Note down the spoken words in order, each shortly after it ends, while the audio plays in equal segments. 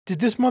Did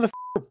this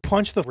motherfucker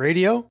punch the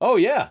radio? Oh,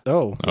 yeah.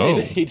 Oh.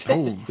 He did.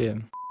 Oh. Yeah.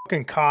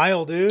 Fucking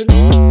Kyle, dude.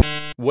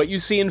 What you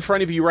see in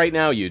front of you right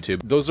now, YouTube,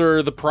 those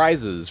are the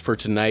prizes for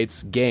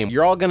tonight's game.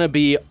 You're all gonna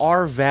be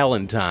our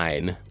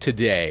Valentine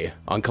today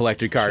on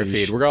Collected Card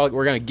Feed. We're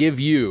gonna give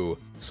you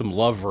some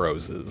love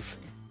roses.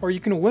 Or you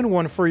can win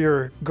one for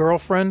your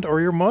girlfriend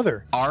or your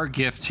mother. Our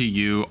gift to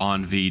you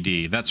on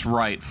VD. That's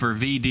right. For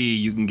VD,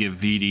 you can give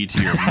VD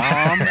to your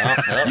mom.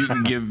 You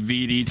can give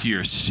VD to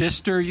your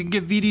sister. You can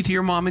give VD to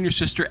your mom and your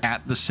sister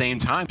at the same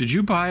time. Did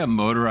you buy a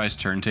motorized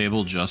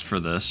turntable just for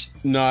this?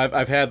 No,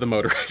 I've had the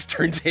motorized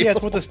turntable. Yeah,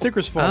 it's what the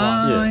stickers fall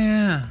on. Oh,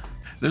 yeah.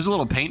 There's a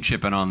little paint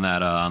chipping on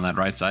that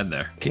right side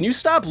there. Can you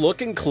stop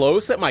looking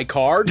close at my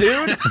car,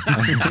 dude?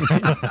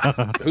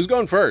 Who's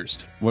going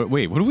first?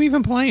 Wait, what are we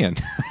even playing?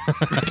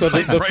 So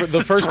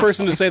the first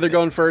person to say they're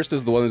going first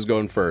is the one who's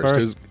going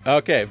first.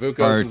 Okay,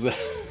 Vukos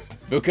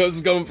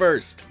is going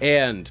first.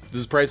 And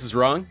this price is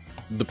wrong.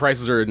 The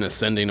prices are in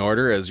ascending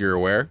order, as you're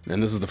aware,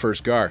 and this is the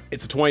first car.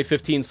 It's a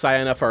 2015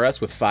 Scion FR-S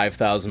with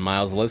 5,000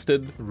 miles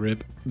listed.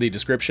 Rip. The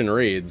description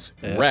reads,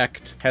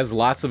 wrecked, has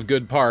lots of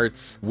good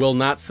parts, will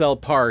not sell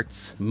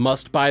parts,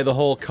 must buy the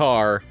whole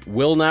car,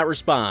 will not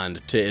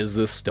respond to is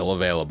this still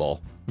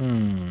available.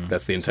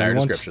 That's the entire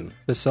description.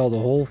 To sell the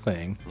whole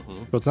thing.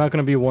 So it's not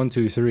going to be 1,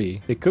 2,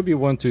 3. It could be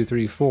 1, 2,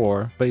 3,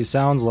 4, but it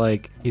sounds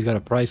like he's got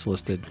a price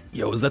listed.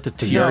 Yo, is that the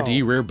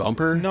TRD rear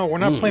bumper? No, we're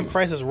not playing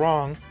prices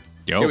wrong.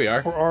 Here we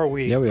are. Or are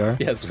we? Yeah, we are.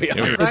 Yes, we are.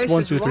 It's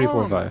 1, 2, 3,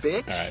 4, 5. All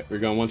right, we're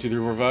going 1, 2, 3,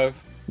 4,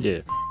 5.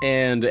 Yeah.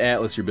 And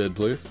Atlas, your bid,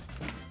 please.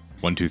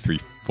 1, 2, 3,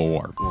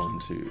 4. 1,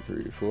 2,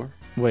 3, 4.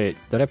 Wait,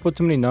 did I put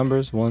too many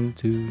numbers? 1,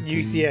 2,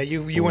 3,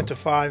 You went to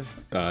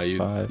 5.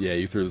 5. Yeah,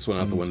 you threw this one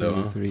out the window.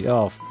 2, 3.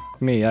 Oh, f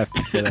me, I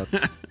f***ed it up.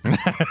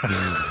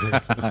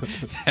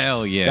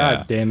 Hell yeah.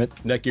 God damn it.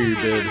 Netgear,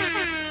 your bid.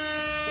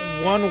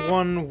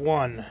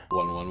 111.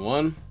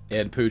 111.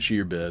 And Puchii,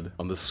 your bid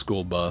on the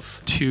school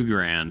bus. $2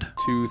 grand.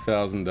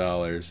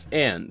 $2,000.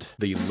 And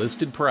the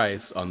listed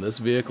price on this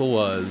vehicle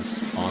was,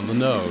 on the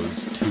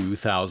nose,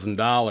 $2,000.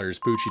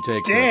 Puchii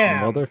takes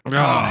Damn. Mother.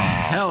 Oh,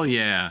 hell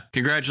yeah.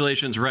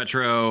 Congratulations,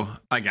 Retro.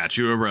 I got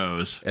you a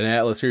rose. And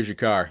Atlas, here's your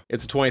car.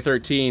 It's a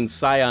 2013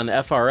 Scion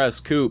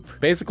FR-S Coupe.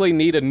 Basically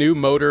need a new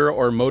motor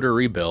or motor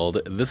rebuild.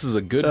 This is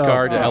a good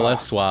car to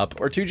LS swap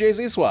or to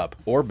JZ swap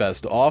or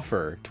best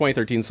offer.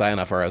 2013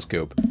 Scion FR-S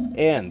Coupe.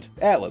 And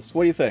Atlas,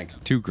 what do you think?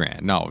 $2 grand.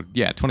 No,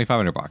 yeah,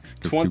 $2,500 bucks.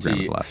 $2 grand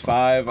was the last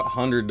one.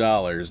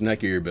 $2,500.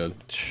 Netgear, your bid.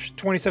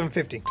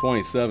 2750.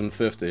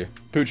 $2,750.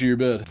 Puchii, your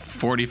bid.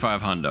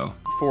 45 hundo.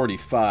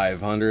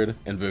 $4,500.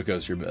 And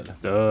Vukos, your bid.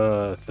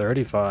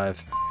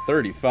 35.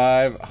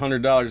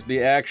 $3,500.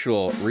 The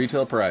actual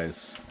retail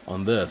price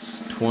on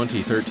this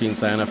 2013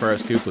 Scion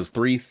FR-S Coupe was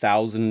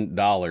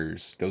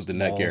 $3,000. Goes to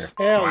Netgear.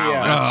 Hell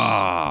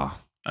yeah.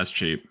 That's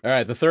cheap. All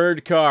right, the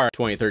third car,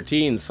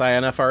 2013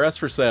 Scion FR-S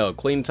for sale.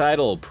 Clean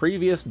title,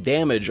 previous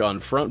damage on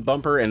front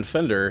bumper and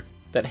fender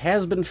that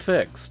has been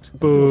fixed.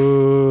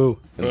 Boo.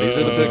 And these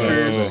are the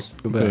pictures.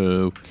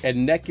 Boo.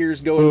 And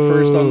Netgear's going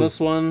first on this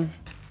one.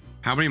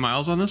 How many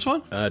miles on this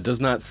one?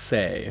 Does not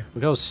say.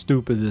 Look how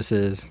stupid this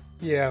is.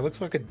 Yeah, it looks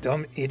like a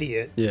dumb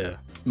idiot. Yeah.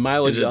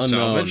 Mileage Is it unknown.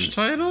 salvage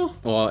title?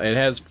 Well, it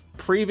has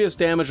previous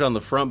damage on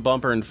the front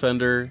bumper and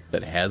fender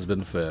that has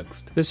been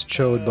fixed. This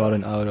chode bought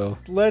an auto.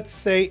 Let's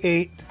say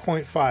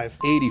 8.5.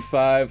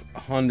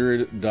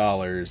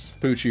 $8,500.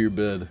 Puchii, your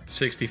bid.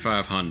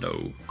 65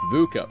 hundo.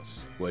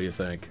 Vukos, what do you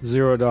think?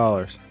 $0.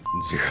 $0.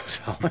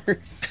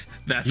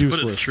 That's what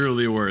Useless. it's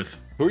truly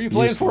worth. Who are you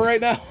playing for right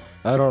now?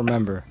 I don't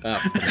remember.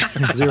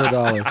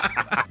 $0.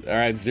 All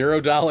right,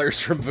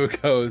 $0 from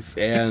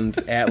Vukos and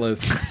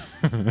Atlas.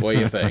 What do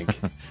you think?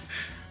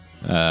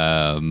 Bid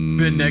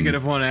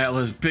 -1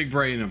 Atlas. Big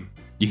brain him.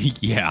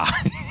 Yeah.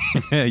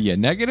 Yeah,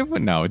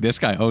 -1? No, this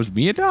guy owes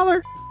me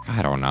 $1?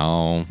 I don't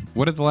know.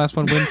 What did the last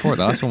one win for?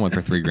 The last one went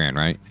for $3 grand,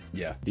 right?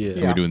 Yeah.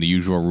 Yeah. We're doing the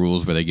usual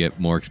rules where they get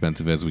more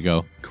expensive as we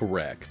go.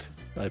 Correct.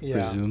 I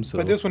presume so.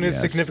 But this one is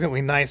Yes.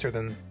 significantly nicer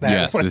than that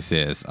Yes, one. this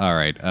is. All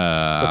right.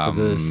 Except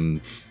for this.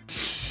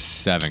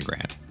 $7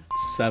 grand.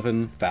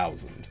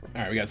 7,000.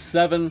 All right, we got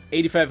 7,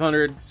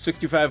 8,500,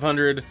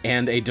 6,500,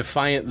 and a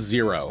defiant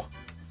 0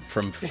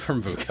 from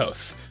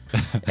Vukos.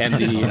 And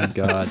the Oh my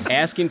God.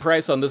 asking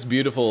price on this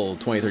beautiful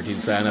 2013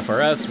 Scion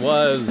FR-S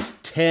was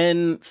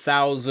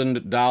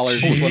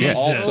 $10,000. This one Jesus.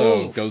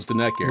 also goes to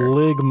Netgear.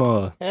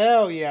 Ligma.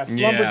 Hell yeah.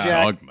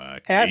 Slumberjack.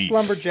 At Jeez.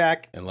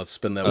 Slumberjack. And let's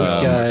spin that one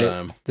more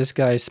time. This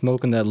guy's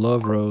smoking that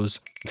love rose.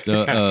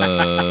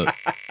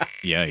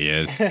 Yeah, he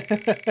is.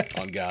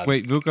 On God.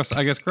 Wait, Vukos,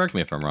 I guess correct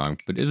me if I'm wrong,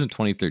 but isn't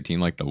 2013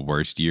 like the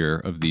worst year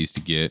of these to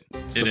get?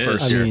 It's It the is.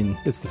 first I year. mean,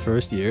 it's the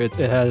first year. It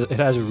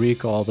has a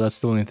recall, but that's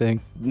the only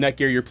thing.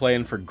 Netgear, you're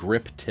playing for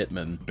Grip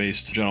Titman.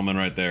 Based gentleman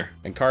right there.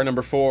 And car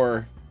number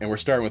 4, and we're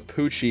starting with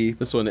Puchii.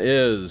 This one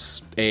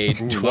is a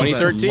Love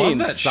 2013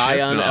 that shift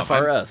Scion knob.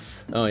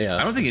 FR-S. Oh, yeah.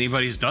 I don't think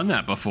anybody's done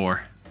that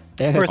before.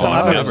 And First it's time an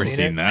I've auto. I've never seen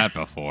seen it. that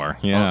before.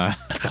 Yeah.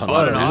 That's on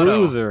What an auto. auto.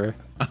 Loser.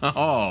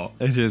 Oh.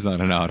 It is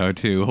on an auto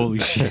too. Holy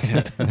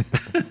shit.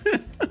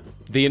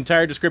 The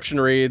entire description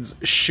reads,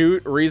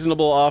 shoot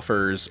reasonable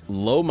offers,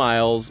 low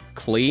miles,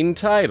 clean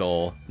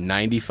title,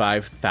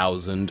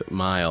 95,000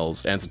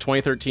 miles. And it's a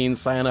 2013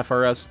 Scion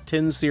FR-S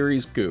 10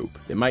 Series coupe.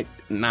 It might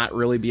not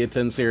really be a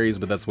 10 Series,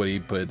 but that's what he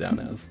put it down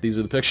as. These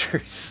are the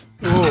pictures.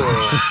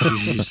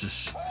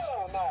 Jesus.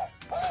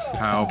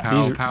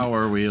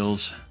 Power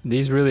wheels.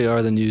 These really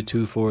are the new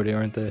 240,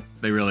 aren't they?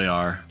 They really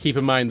are. Keep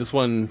in mind, this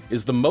one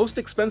is the most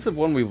expensive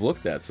one we've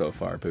looked at so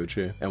far,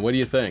 Puchii. And what do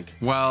you think?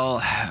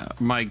 Well,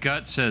 my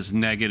gut says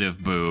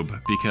negative boob,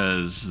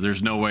 because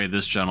there's no way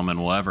this gentleman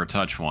will ever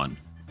touch one.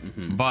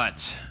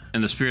 But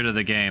in the spirit of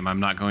the game, I'm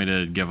not going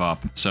to give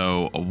up.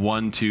 So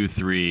 1, 2,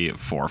 3,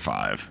 4,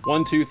 5.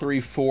 1, 2,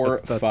 3, 4,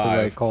 5. That's the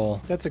right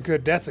call. That's a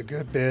good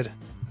bid.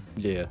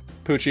 Yeah.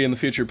 Puchii, in the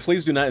future,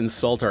 please do not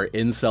insult our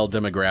incel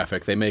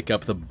demographic. They make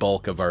up the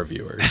bulk of our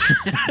viewers.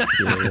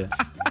 Yeah.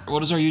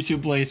 What does our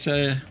YouTube play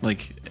say?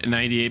 Like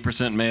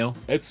 98% male?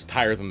 It's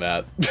higher than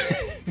that.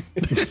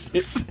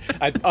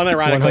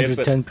 Unironically, it's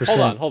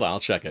 110%. Hold on,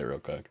 I'll check it real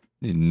quick.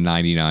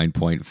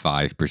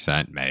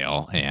 99.5%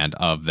 male, and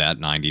of that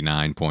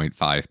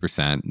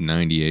 99.5%,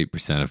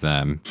 98% of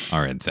them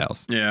are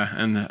incels. Yeah,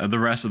 and the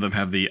rest of them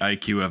have the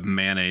IQ of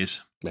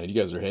mayonnaise. Man, you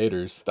guys are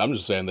haters. I'm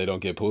just saying they don't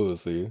get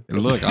pussy.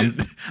 Look,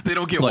 They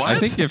don't get look, what? I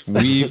think if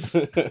we've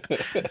What?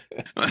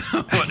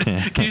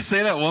 Can you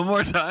say that one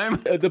more time?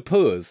 The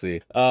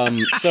pussy.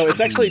 So it's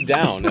actually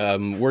down.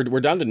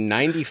 We're down to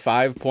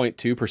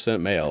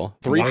 95.2% male,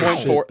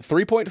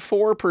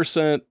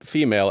 3.4%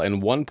 female,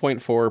 and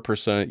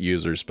 1.4%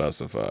 user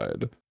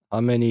specified.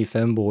 How many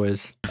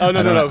femboys? Oh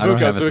no, I don't Vukos,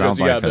 have a Vukos,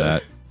 you got soundbite for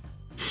that.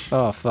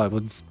 Oh fuck! Well,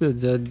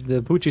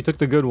 the Puchii took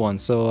the good one.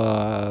 So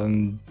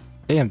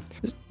damn,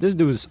 this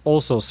dude's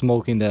also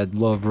smoking that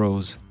Love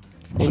Rose.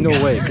 Ain't no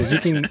way, because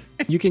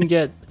you can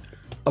get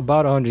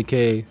about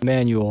 100K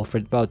manual for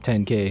about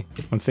 10K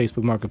on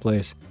Facebook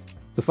Marketplace.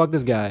 So fuck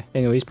this guy.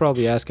 Anyway, he's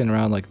probably asking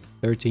around like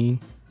 13.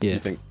 Yeah.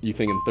 You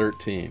thinking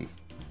 13?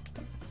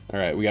 All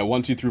right, we got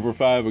 1, 2, 3, 4,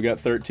 5. We got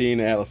 13.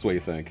 Atlas, what do you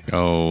think?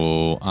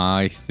 Oh,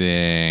 I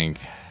think...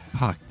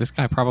 Fuck, this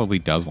guy probably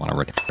does want a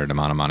retarded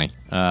amount of money.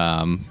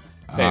 I'm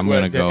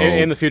gonna go...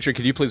 In the future,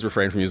 could you please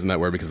refrain from using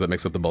that word, because that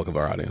makes up the bulk of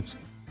our audience?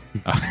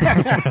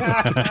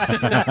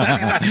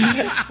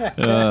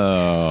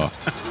 Oh,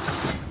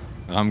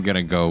 I'm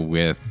gonna go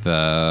with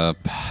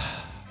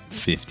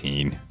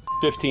 15.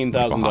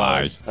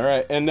 $15,000. All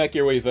right, and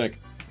Netgear, what do you think?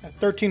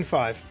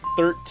 13.5.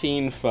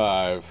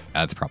 13.5.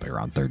 That's probably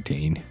around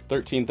 13.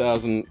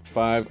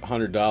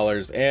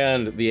 $13,500,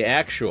 and the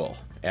actual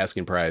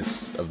asking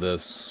price of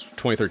this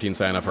 2013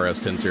 Scion FR-S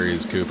 10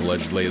 Series coupe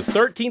allegedly is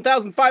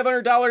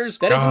 $13,500.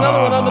 That is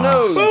another one on the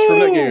nose from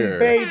Netgear.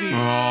 Baby.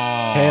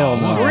 Hell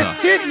no. Rick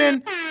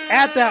Tidman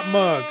at that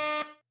mug.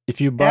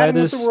 If you buy Add him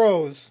with this, the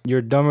rose.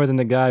 you're dumber than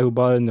the guy who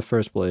bought it in the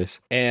first place.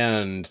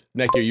 And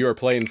Netgear, you are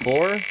playing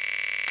for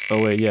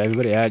Oh wait, yeah,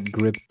 everybody add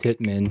Grip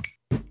Titman.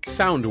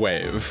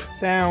 Soundwave.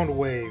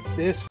 Soundwave.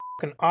 This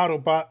fucking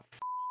Autobot.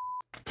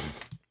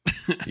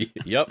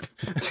 Yep.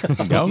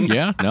 Oh,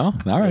 yeah, no,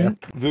 all right.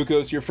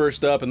 Vukos, you're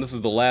first up, and this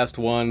is the last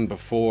one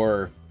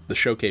before the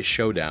showcase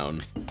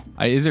showdown.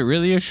 Is it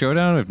really a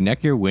showdown if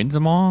Netgear wins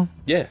them all?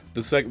 Yeah,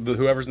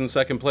 whoever's in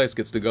second place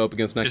gets to go up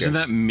against Netgear. Isn't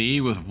that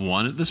me with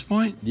 1 at this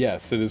point?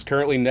 Yes, it is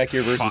currently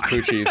Netgear versus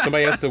Puchii.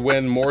 Somebody has to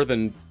win more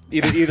than...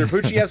 Either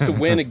Puchii has to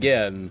win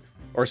again,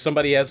 or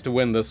somebody has to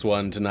win this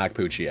one to knock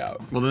Puchii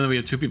out. Well, then we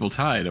have 2 people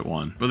tied at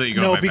 1. Well, there you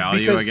go, by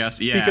value, because, I guess.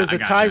 Yeah, because the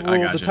tie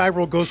rule, gotcha. the tie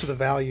rule goes to the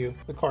value,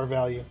 the car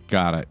value.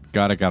 Got it.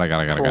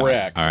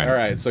 Correct. All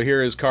right. So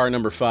here is car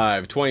number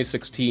 5,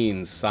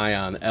 2016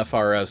 Scion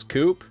FR-S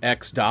Coupe.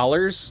 X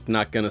dollars,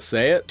 not gonna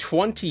say it.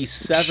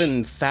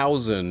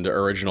 27,000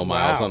 original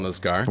miles on this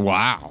car.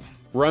 Wow.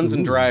 Runs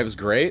and drives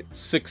great.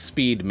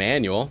 6-speed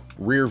manual.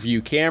 Rear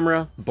view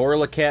camera.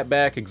 Borla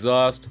catback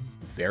exhaust.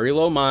 Very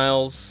low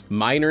miles.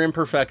 Minor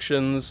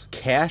imperfections.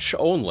 Cash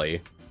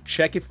only.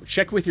 Check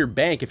with your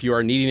bank if you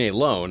are needing a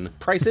loan.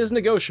 Price is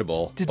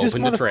negotiable. Did this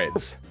Open to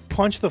trades.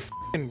 punch the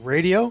fucking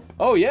radio?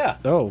 Oh yeah.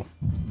 Oh,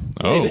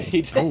 Oh.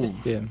 He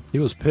did. damn. He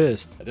was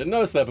pissed. I didn't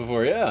notice that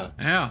before. Yeah.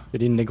 Yeah.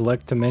 Did he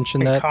neglect to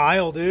mention And that?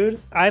 Kyle, dude.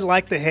 I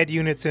like the head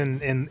units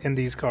in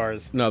these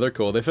cars. No, they're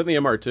cool. They fit in the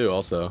MR2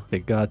 also. They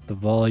got the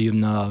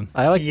volume knob.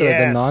 I like the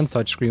Yes.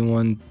 non-touchscreen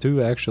one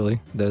too, actually.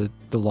 The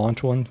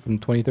launch one from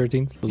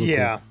 2013. Those are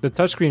Yeah. cool. The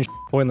touchscreen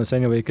pointless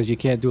anyway because you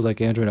can't do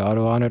like Android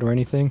Auto on it or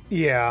anything.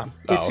 Yeah.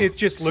 Oh. It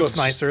just So looks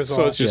it's- nicer as So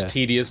well. it's just Yeah.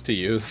 tedious to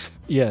use.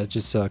 Yeah, it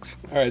just sucks.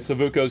 All right, so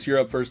Vukos, you're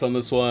up first on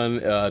this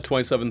one.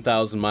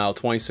 27,000 mile,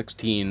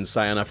 2016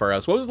 Scion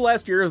FR-S. What was the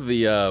last year of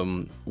the?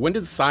 When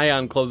did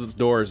Scion close its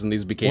doors and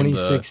these became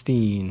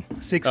 2016.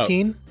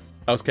 16?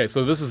 Okay,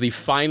 so this is the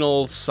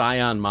final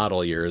Scion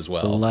model year as The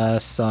well.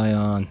 last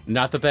Scion.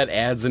 Not that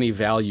adds any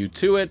value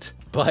to it,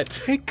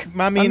 but I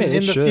mean, it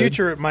in the should.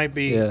 future, it might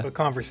be Yeah. a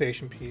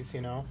conversation piece,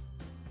 you know?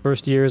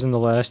 First years and the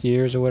last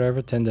years or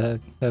whatever tend to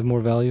have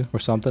more value or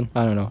something.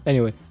 I don't know.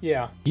 Anyway,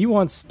 Yeah. he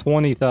wants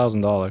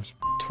 $20,000.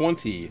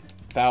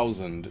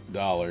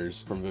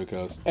 $20,000 from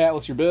Vukos.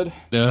 Atlas, your bid?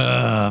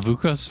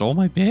 Vukos stole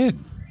my bid.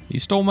 You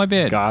stole my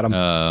bid. Got him.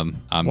 I'm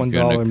 $1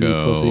 gonna meat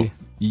go. pussy.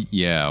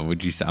 Yeah,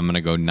 would you say? I'm gonna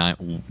go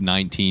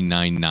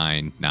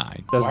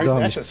 19,999. That's dumb.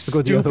 That's You a should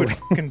go the other stupid way.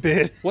 fucking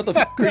bid. What the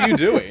fuck are you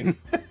doing?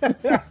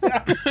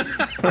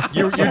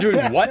 You're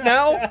doing what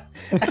now?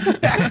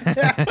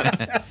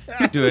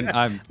 Dude,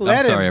 I'm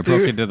Let sorry. him,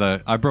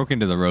 I broke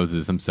into the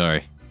roses. I'm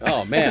sorry.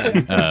 Oh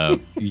man.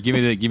 You give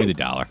me the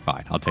dollar.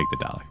 Fine, I'll take the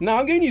dollar. No,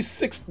 I'm giving you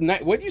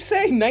what'd you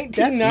say? That's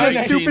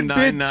 1999. stupid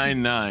bid.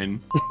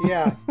 19,999.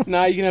 Yeah.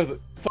 Nah, you can have the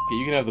fuck it,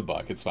 you can have the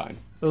buck. It's fine.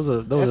 That was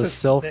a That's a-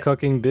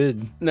 self-cucking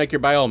bid. Nick, you're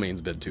by all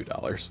means bid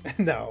 $2.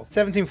 No.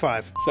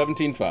 17.5.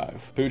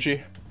 17.5.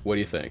 Puchii, what do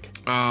you think?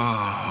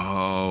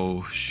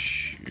 Oh,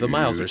 shoot. The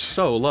miles are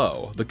so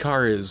low. The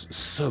car is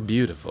so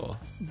beautiful.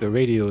 The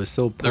radio is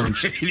so The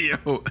punched.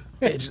 radio.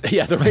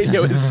 Yeah, the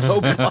radio is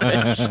so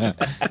punched.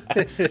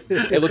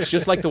 It looks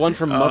just like the one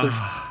from Mother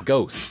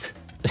Ghost.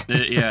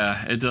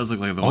 Yeah, it does look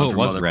like the one Oh, it from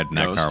was Mother red in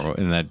that Ghost. car,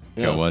 in that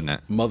show, wasn't it?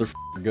 Mother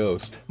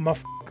Ghost. My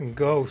fucking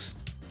ghost.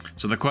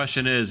 So the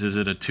question is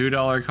it a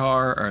 $2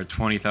 car or a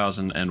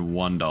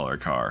 $20,001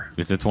 car?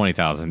 It's a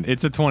 $20,000.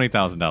 It's a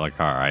 $20,000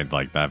 car. I'd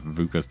like that.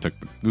 Vukos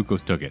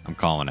took it. I'm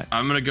calling it.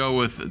 I'm gonna go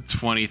with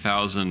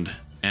 $20,001.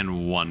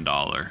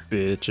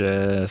 Bitch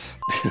ass.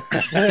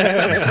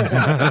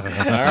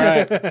 All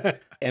right.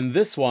 And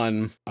this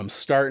one, I'm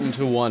starting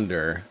to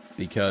wonder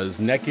because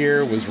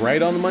Netgear was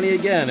right on the money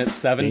again at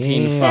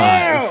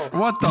 17.5.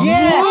 What the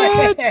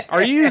Yeah.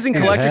 Are you using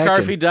hacking.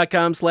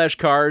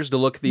 collectorcarfeed.com/cars to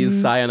look these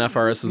Scion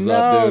FR-S's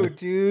up, No, dude?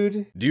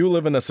 dude. Do you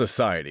live in a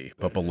society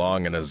but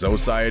belong in a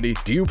society?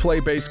 Do you play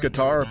bass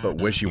guitar but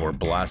wish you were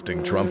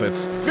blasting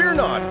trumpets? Fear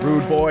not,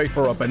 rude boy,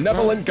 for a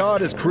benevolent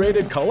God has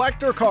created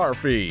Collector Car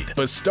Feed,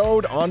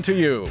 bestowed onto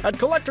you. At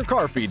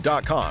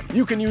collectorcarfeed.com,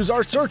 you can use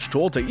our search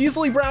tool to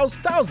easily browse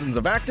thousands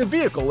of active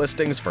vehicle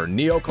listings for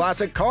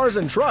neoclassic cars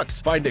and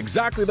trucks. Find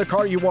exactly the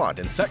car you want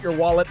and set your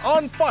wallet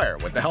on fire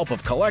with the help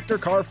of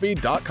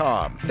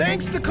collectorcarfeed.com.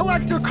 Thanks to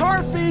Collector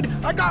Car Feed,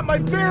 I got my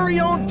very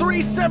own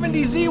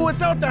 370Z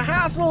without the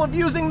hassle of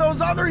using those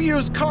other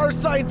used car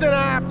sites and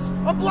apps.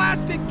 I'm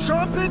blasting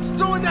trumpets,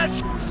 throwing that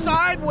shit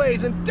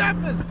sideways and deaf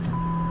as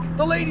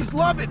the ladies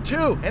love it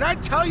too, and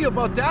I'd tell you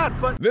about that,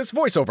 but this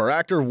voiceover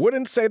actor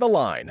wouldn't say the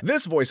line.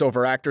 This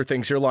voiceover actor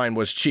thinks your line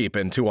was cheap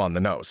and too on the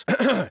nose.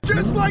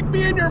 Just like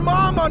me and your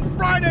mom on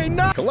Friday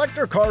night.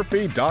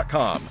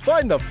 CollectorCarFeed.com.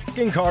 Find the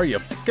fucking car you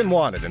fucking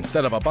wanted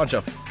instead of a bunch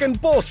of fucking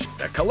bullshit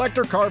at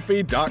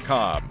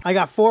CollectorCarFeed.com. I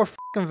got 4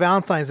 fucking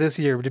Valentines this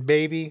year,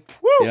 baby.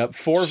 Woo! Yep,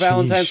 4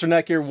 Valentines for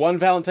Netgear, 1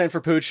 Valentine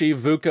for Puchii,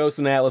 Vukos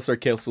and Atlas are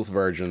kissless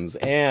virgins.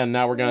 And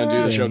now we're going to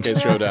do the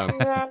Showcase Showdown.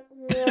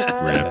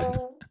 Rip.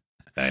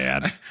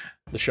 Bad.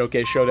 The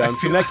Showcase Showdown.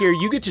 So Netgear,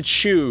 you get to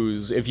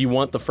choose if you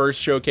want the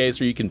first showcase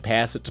or you can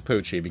pass it to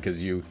Puchii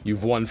because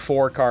you've won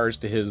 4 cars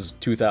to his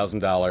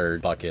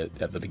 $2,000 bucket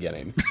at the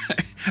beginning.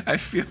 I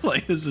feel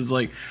like this is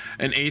like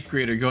an 8th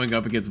grader going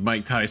up against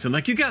Mike Tyson.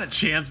 Like, you got a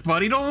chance,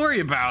 buddy. Don't worry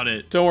about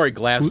it. Don't worry,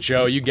 Glass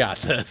Joe, you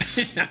got this.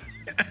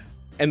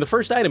 And the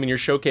first item in your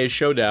Showcase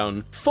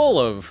Showdown, full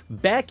of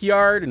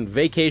backyard and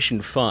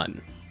vacation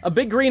fun. A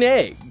big green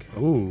egg.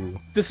 Ooh.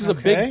 This is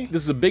Okay.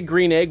 a big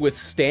green egg with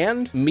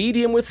stand,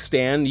 medium with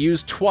stand,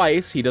 used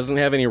twice. He doesn't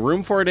have any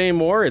room for it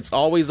anymore. It's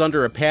always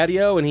under a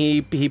patio, and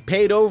he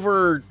paid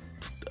over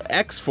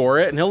X for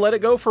it, and he'll let it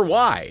go for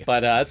Y.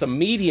 But it's a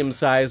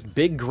medium-sized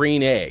big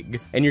green egg,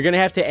 and you're gonna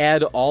have to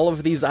add all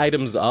of these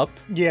items up.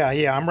 Yeah,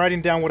 I'm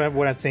writing down what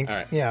I think. All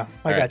right. Yeah,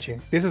 I All got right. you.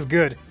 This is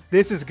good.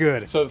 This is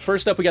good. So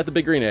first up, we got the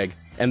big green egg,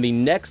 and the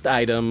next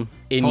item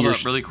in Hold your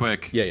up, really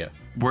quick. yeah.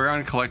 We're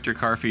on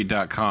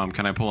collectorcarfeed.com.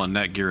 Can I pull a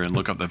Netgear and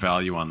look up the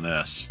value on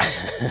this?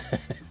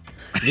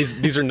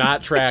 These are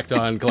not tracked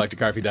on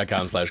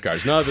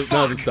collectorcarfeed.com/cars. None of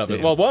the stuff.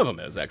 Well, one of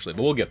them is actually,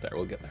 but we'll get there.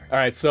 All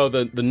right. So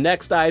the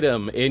next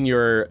item in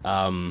your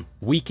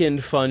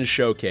weekend fun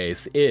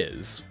showcase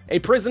is a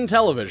prison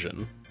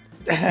television.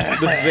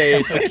 This is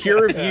a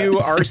Secure View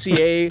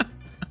RCA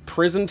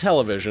prison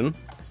television,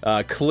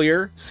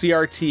 clear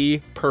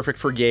CRT, perfect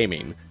for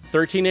gaming.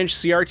 13-inch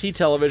CRT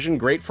television,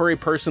 great for a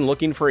person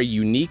looking for a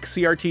unique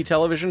CRT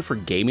television for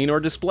gaming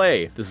or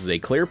display. This is a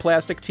clear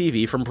plastic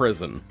TV from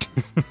prison.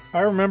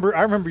 I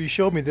remember you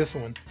showed me this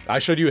one. I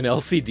showed you an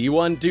LCD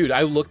one. Dude,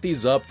 I looked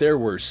these up. There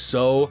were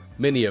so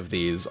many of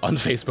these on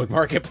Facebook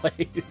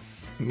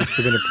Marketplace. Must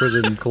have been a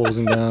prison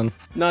closing down.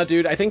 Nah,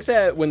 dude, I think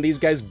that when these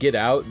guys get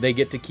out, they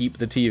get to keep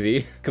the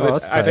TV. Oh,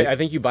 that's tight. I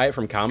think you buy it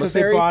from Because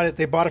commissary.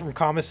 they bought it from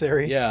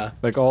commissary. Yeah.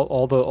 Like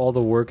all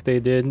the work they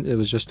did, it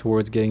was just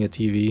towards getting a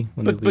TV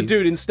when they But leave.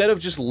 dude, instead of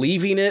just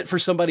leaving it for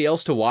somebody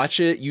else to watch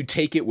it, you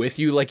take it with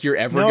you like you're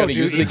ever No, going to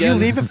dude, use it if again.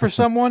 you leave it for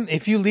someone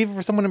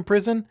in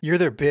prison, you're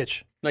their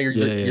bitch. No, you're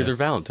Yeah. their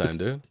Valentine,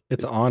 dude.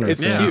 It's an honor.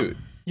 It's to them. cute.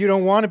 You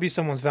don't want to be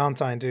someone's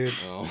Valentine, dude.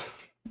 Oh.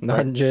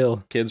 Not in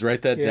jail. Kids,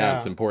 write that down. Yeah.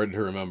 It's important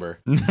to remember.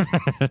 And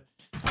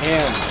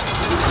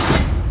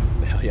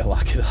hell yeah,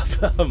 lock it up.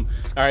 All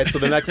right, so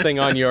the next thing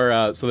on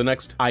your, the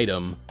next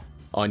item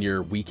on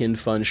your weekend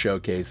fun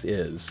showcase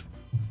is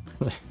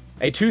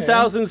A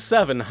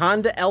 2007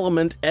 Honda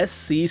Element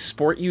SC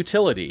Sport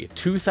Utility.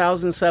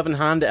 2007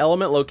 Honda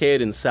Element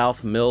located in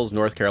South Mills,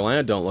 North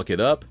Carolina. Don't look it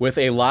up. With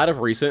a lot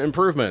of recent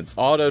improvements.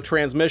 Auto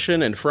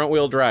transmission and front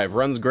wheel drive.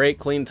 Runs great.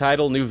 Clean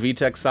title. New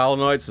VTEC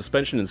solenoids,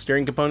 suspension and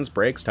steering components,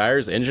 brakes,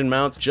 tires, engine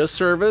mounts. Just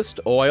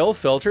serviced. Oil,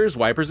 filters,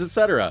 wipers,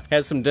 etc.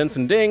 Has some dents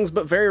and dings,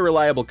 but very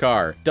reliable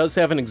car. Does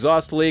have an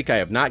exhaust leak. I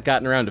have not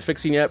gotten around to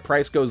fixing yet.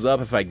 Price goes up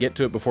if I get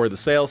to it before the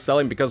sale.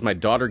 Selling because my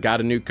daughter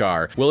got a new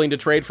car. Willing to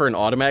trade for an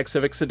automatic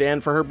Civic sedan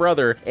for her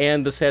brother,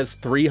 and this has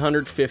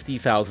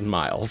 350,000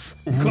 miles.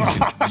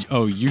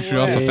 Oh, you should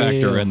also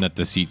factor in that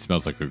the seat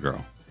smells like a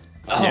girl.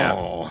 Oh,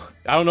 yeah.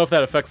 I don't know if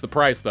that affects the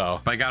price though.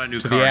 If I got a new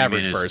to car, the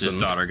average person. His person.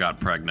 daughter got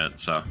pregnant,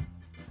 so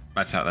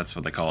that's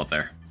what they call it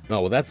there.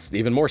 Oh, well, that's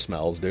even more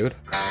smells, dude.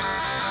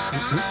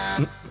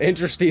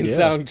 Interesting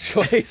sound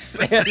choice.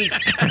 And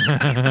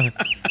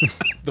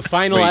the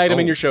final item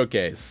in your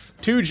showcase.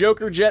 2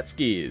 Joker jet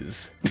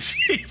skis.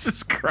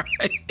 Jesus Christ.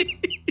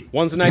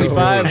 One's a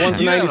 95,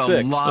 one's a 96. You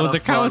had a lot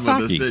of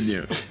fun with this, didn't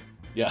you?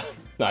 Yeah,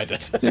 no, I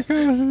did.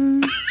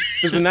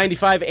 There's a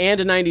 95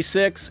 and a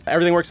 96.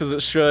 Everything works as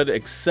it should,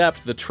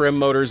 except the trim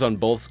motors on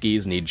both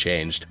skis need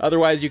changed.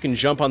 Otherwise, you can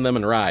jump on them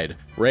and ride.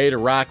 Ready to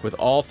rock with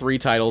all 3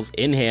 titles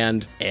in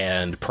hand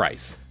and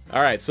price.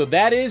 All right, so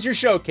that is your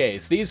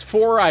showcase. These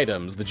 4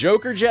 items, the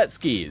Joker jet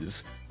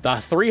skis, the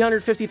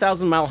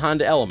 350,000 mile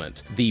Honda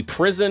Element, the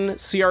Prison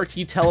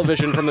CRT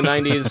television from the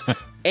 90s,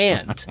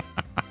 and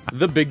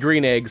the Big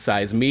Green Egg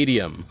size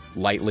medium,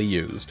 lightly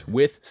used,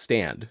 with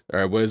stand,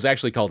 or what is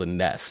actually called a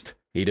nest.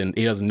 He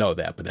doesn't know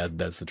that, but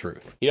that's the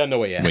truth. He doesn't know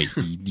what he has. Wait,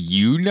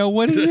 you know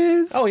what it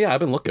is? Oh yeah, I've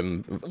been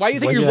looking. Why do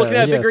you think you're looking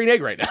at a Big Green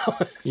Egg right now?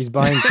 He's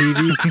buying prison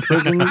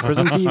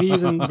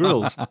TVs and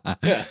grills.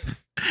 Yeah.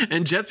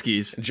 And jet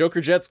skis. Joker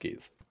jet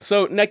skis.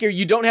 So, Netgear,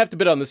 you don't have to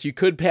bid on this. You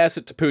could pass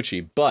it to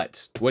Puchii,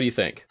 but what do you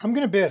think? I'm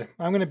gonna bid.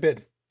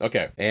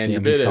 Okay, and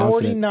your Yeah, bid is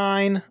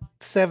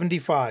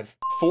 $49.75.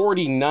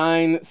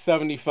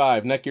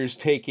 $49.75. Netgear's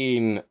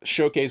taking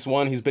Showcase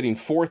 1. He's bidding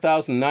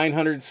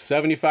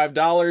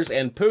 $4,975.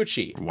 And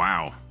Puchii.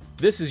 Wow.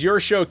 This is your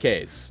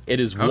showcase. It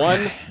is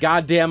one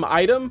goddamn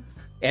item,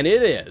 and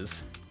it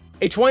is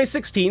a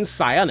 2016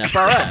 Scion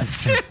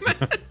FR-S.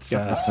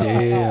 God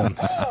damn.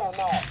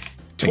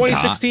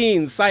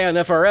 2016 Scion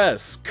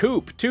FR-S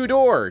Coupe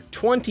 2-door,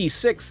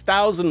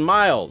 26,000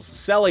 miles.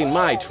 Selling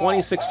my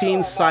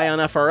 2016 Scion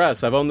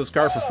FR-S. I've owned this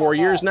car for 4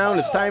 years now, and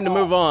it's time to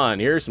move on.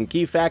 Here are some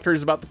key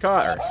factors about the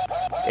car.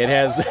 It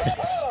has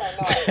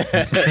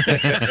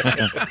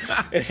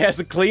it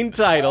has a clean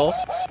title.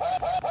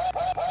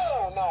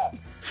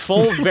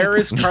 Full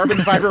Varus carbon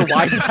fiber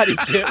wide body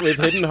kit with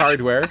hidden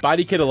hardware.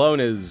 Body kit alone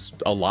is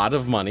a lot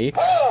of money.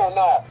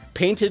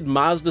 Painted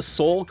Mazda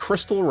Soul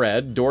crystal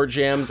red, door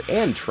jams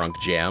and trunk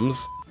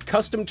jams.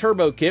 Custom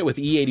turbo kit with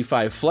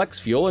E85 flex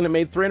fuel, and it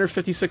made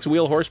 356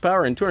 wheel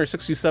horsepower and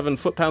 267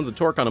 foot-pounds of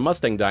torque on a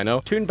Mustang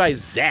dyno. Tuned by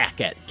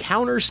Zach at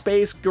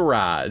Counterspace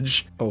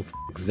Garage. Oh,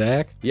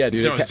 Zach? Yeah,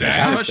 dude. So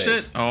Zach touched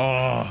it?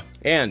 Oh.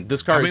 And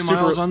this car is super...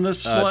 How many miles on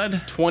this sled?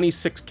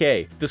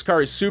 26K. This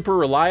car is super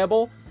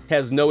reliable.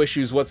 Has no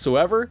issues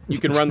whatsoever. You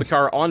can run the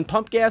car on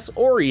pump gas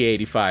or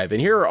E85. And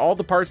here are all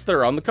the parts that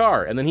are on the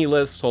car. And then he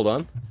lists, hold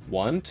on,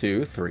 1,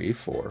 2, 3,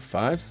 4,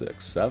 5,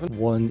 6, 7.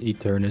 1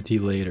 eternity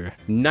later.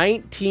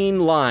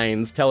 19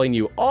 lines telling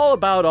you all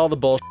about all the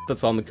bullshit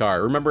that's on the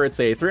car. Remember, it's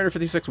a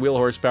 356 wheel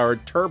horsepower,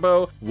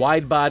 turbo,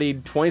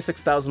 wide-bodied,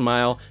 26,000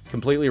 mile,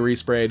 completely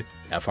resprayed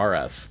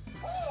FR-S.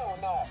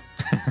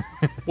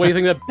 What do you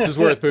think that is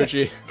worth,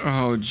 Puchii?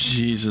 Oh,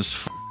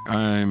 Jesus.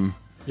 Yeah,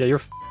 you're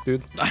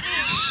dude.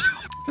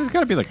 There's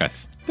gotta be like a...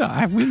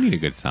 we need a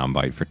good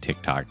soundbite for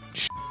TikTok.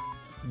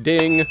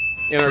 Ding.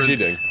 Energy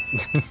ding.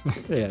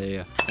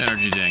 Yeah.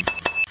 Energy ding.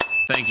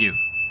 Thank you.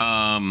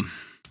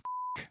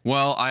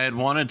 Well, I had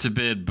wanted to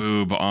bid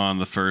boob on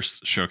the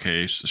first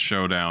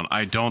showdown.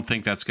 I don't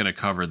think that's going to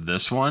cover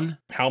this one.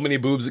 How many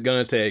boobs it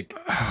gonna take?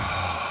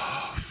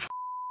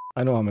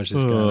 I know how much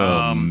this guy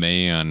Oh,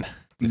 man.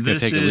 It's gonna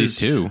take at least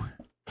 2.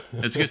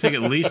 It's going to take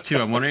at least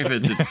 2. I'm wondering if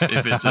it's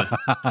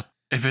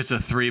a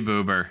 3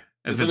 boober.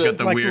 If it's got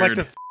the like weird...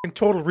 the f***ing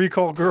Total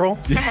Recall girl.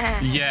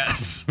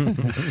 Yes.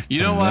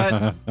 You know what?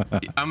 I'm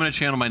going to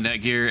channel my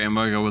Netgear and I'm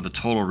going to go with a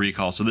Total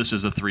Recall. So this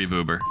is a 3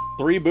 boober.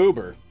 3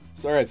 boober.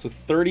 All right, so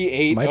might be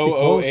 38,008.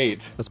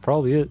 close. That's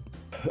probably it.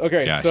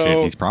 Okay, Yeah, so shit,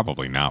 he's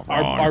probably not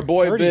wrong. our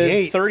boy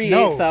bid 38.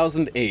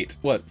 38,008.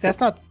 What? That's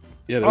not.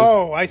 Yeah, it is.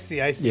 Oh, I see.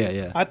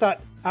 Yeah.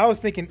 I was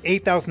thinking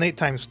 8,008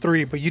 times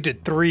 3, but you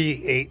did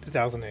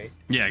 8,008.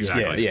 Yeah,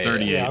 exactly. Yeah,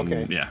 38. yeah,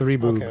 okay. Yeah. 3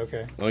 boob.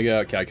 Okay. Let me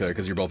get a calculator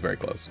because you're both very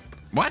close.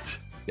 What?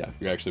 Yeah,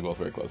 you're actually both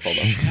very close.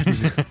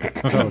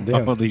 Hold on. Oh,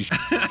 damn. Holy sh-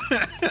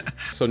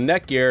 So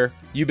Netgear,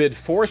 you bid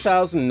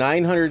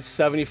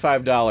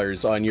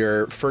 $4,975 on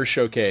your first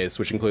showcase,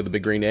 which include the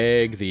big green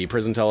egg, the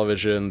prison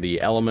television,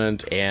 the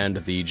element, and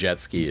the jet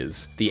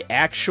skis. The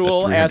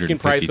actual asking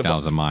price of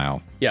 350,000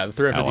 mile. Yeah, the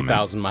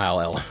 350,000 mile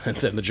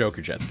element and the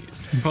Joker jet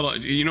skis. Hold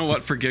on, you know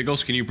what? For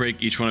giggles, can you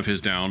break each one of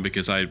his down?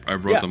 Because I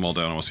wrote them all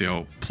down. I want to see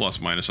how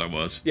plus minus I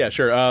was. Yeah,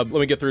 sure. Let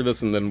me get through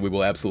this and then we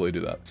will absolutely do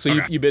that. So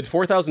you bid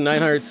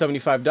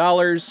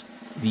 $4,975.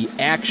 The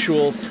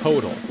actual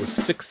total was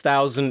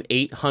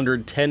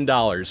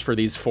 $6,810 for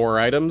these 4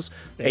 items,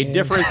 a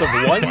difference of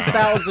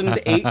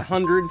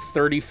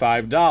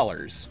 $1,835.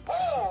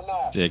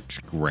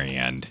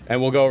 $6,000.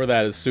 And we'll go over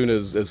that as soon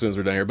as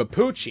we're done here. But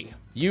Puchii,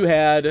 you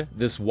had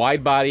this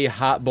wide body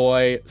hot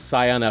boy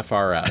Scion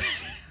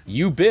FR-S.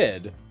 You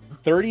bid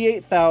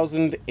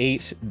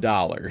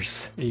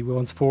 $38,008. He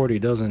wants 40,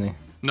 doesn't he?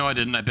 No, I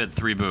didn't. I bid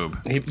 3 boob.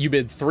 You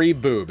bid 3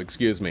 boob,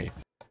 excuse me.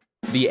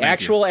 The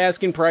actual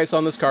asking price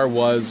on this car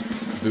was,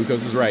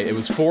 Vukos is right, it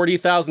was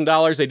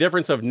 $40,000, a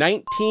difference of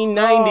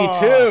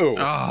 $1,992.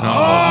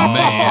 Oh,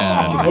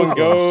 man. This one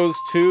goes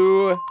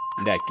to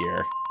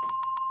Netgear.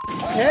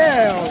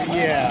 Hell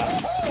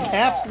yeah.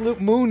 Absolute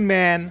moon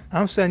man.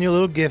 I'm sending you a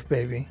little gift,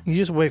 baby. You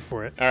just wait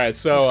for it. All right,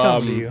 so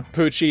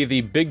Puchii,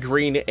 the big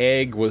green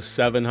egg was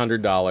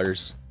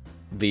 $700.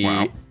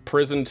 The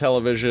prison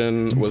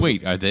television was...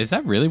 Wait, is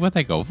that really what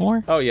they go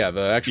for? Oh yeah,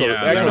 the actual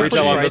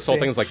retail on this whole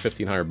thing is like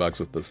 $1,500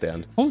 with the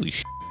stand. Holy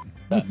shit.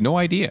 No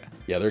idea.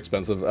 Yeah, they're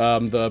expensive.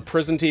 The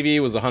prison TV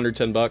was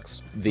 $110.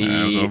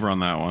 I was over on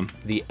that one.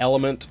 The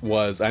element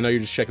was, I know you're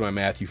just checking my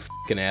math, you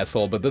fucking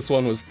asshole, but this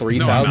one was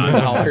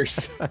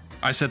 $3,000.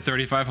 I said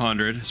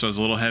 $3,500, so I was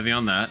a little heavy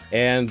on that.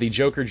 And the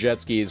Joker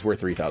jet skis were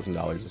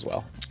 $3,000 as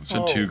well. I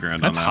said $2,000 on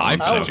That's that high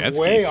one. for the jet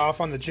skis. Way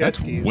off on the jet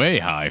skis. That's way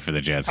high for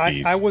the jet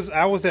skis. I was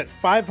at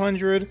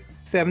 500,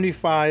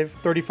 75,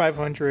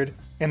 3,500,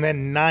 and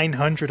then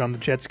 900 on the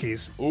jet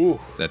skis. Ooh.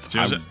 That's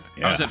I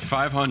was at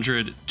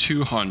 500,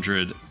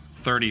 200,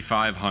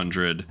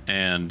 3,500,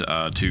 and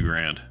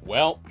 $2,000.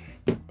 Well,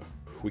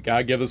 we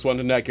gotta give this one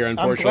to Netgear,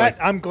 unfortunately.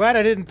 I'm glad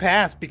I didn't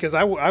pass because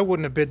I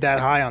wouldn't have bid that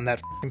high on that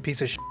f***ing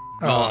piece of shit.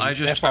 Well, I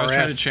was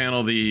trying to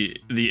channel the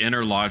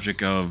inner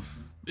logic of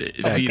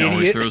Feed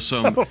always throws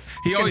some.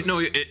 He always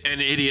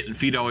an idiot, and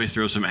Feed always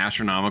throws some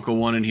astronomical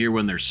one in here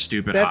when there's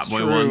stupid Hot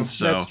Boy ones.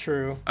 So that's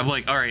true. I'm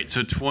like, all right,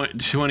 so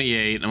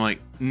 28. I'm like,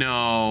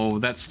 no,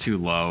 that's too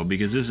low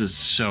because this is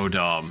so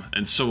dumb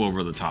and so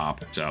over the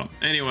top. So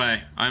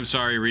anyway, I'm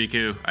sorry,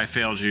 Riku. I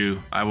failed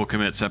you. I will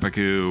commit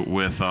seppuku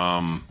with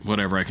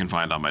whatever I can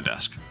find on my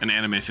desk. An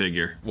anime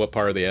figure. What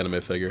part of the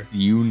anime figure?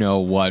 You know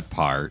what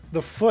part?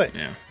 The foot.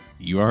 Yeah.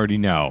 You already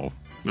know.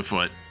 The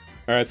foot.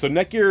 All right, so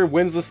Netgear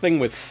wins this thing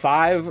with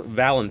 5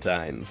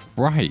 Valentines.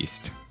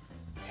 Christ.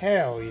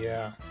 Hell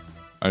yeah.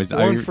 Are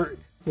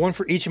One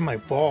for each of my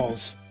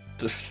balls.